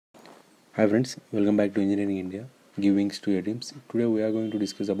Hi friends, welcome back to Engineering India, Give Wings to Your Dreams. Today we are going to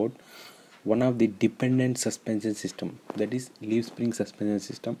discuss about one of the dependent suspension system, that is leaf spring suspension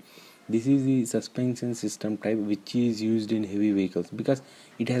system. This is the suspension system type which is used in heavy vehicles because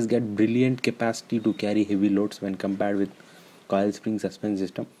it has got brilliant capacity to carry heavy loads when compared with coil spring suspension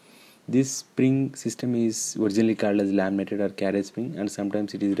system. This spring system is originally called as laminated or carriage spring, and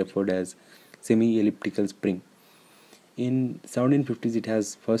sometimes it is referred as semi-elliptical spring. In 1750s it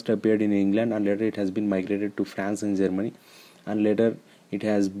has first appeared in England, and later it has been migrated to France and Germany, and later it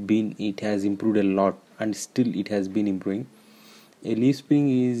has improved a lot, and still it has been improving. A leaf spring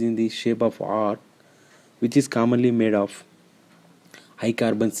is in the shape of arc, which is commonly made of high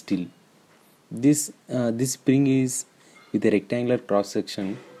carbon steel. This spring is with a rectangular cross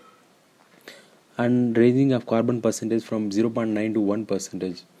section and ranging of carbon percentage from 0.9 to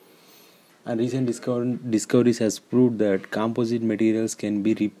 1%. And recent discoveries has proved that composite materials can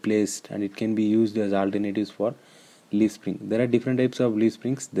be replaced and it can be used as alternatives for leaf spring. There are different types of leaf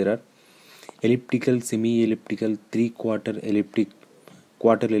springs. There are elliptical, semi-elliptical, three-quarter elliptic,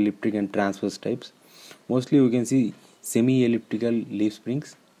 quarter elliptic, and transverse types. Mostly we can see semi-elliptical leaf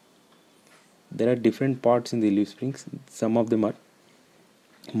springs. There are different parts in the leaf springs. Some of them are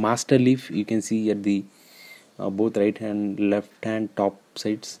master leaf. You can see at the both right hand, left hand top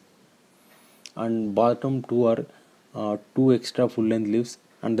sides, and bottom two are two extra full length leaves,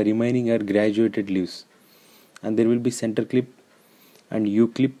 and the remaining are graduated leaves. And there will be center clip and U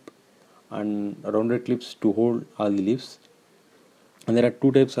clip and rounded clips to hold all the leaves. And there are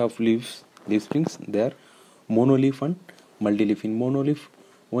two types of leaf springs. They are monoleaf and multi-leaf. In monoleaf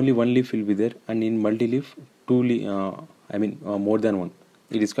only one leaf will be there, and in multi-leaf more than one.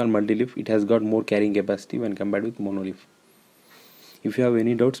 It is called multi-leaf. It has got more carrying capacity when compared with monoleaf. If you have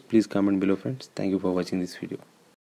any doubts, please comment below friends. Thank you for watching this video.